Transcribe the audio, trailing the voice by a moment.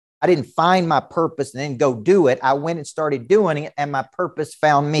I didn't find my purpose and then go do it. I went and started doing it, and my purpose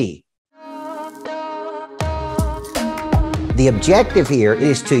found me. The objective here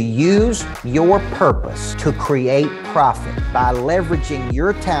is to use your purpose to create profit by leveraging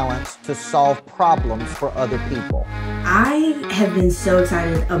your talents to solve problems for other people. I have been so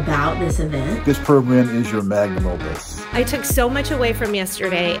excited about this event. This program is your magnum opus. I took so much away from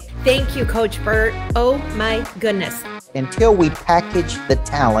yesterday. Thank you, Coach Burt. Oh my goodness. Until we package the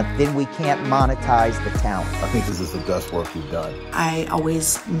talent, then we can't monetize the talent. I think this is the best work you've done. I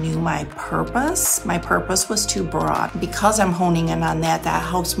always knew my purpose. My purpose was too broad. Because I'm honing in on that, that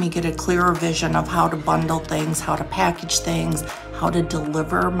helps me get a clearer vision of how to bundle things, how to package things, how to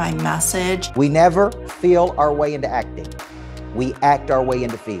deliver my message. We never feel our way into acting. We act our way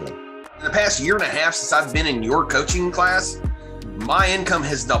into feeling. In the past year and a half since I've been in your coaching class, my income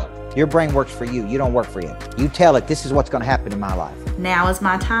has doubled. Your brain works for you. You don't work for it. You tell it, this is what's going to happen in my life. Now is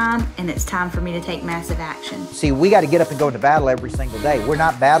my time, and it's time for me to take massive action. See, we got to get up and go into battle every single day. We're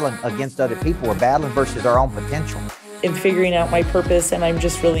not battling against other people. We're battling versus our own potential. In figuring out my purpose, and I'm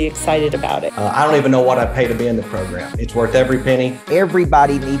just really excited about it. I don't even know what I pay to be in the program. It's worth every penny.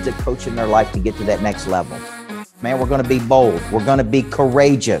 Everybody needs a coach in their life to get to that next level. Man, we're going to be bold. We're going to be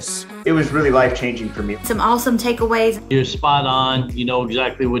courageous. It was really life-changing for me. Some awesome takeaways. You're spot on. You know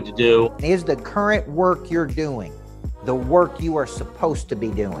exactly what to do. Is the current work you're doing the work you are supposed to be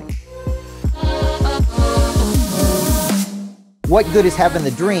doing? What good is having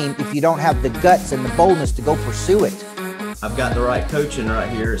the dream if you don't have the guts and the boldness to go pursue it? I've got the right coaching right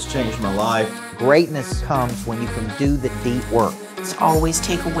here. It's changed my life. Greatness comes when you can do the deep work. It's always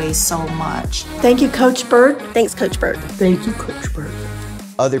take away so much. Thank you, Coach Burt. Thanks, Coach Burt. Thank you, Coach Burt.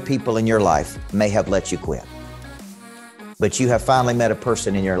 Other people in your life may have let you quit, but you have finally met a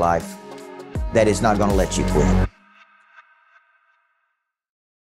person in your life that is not going to let you quit.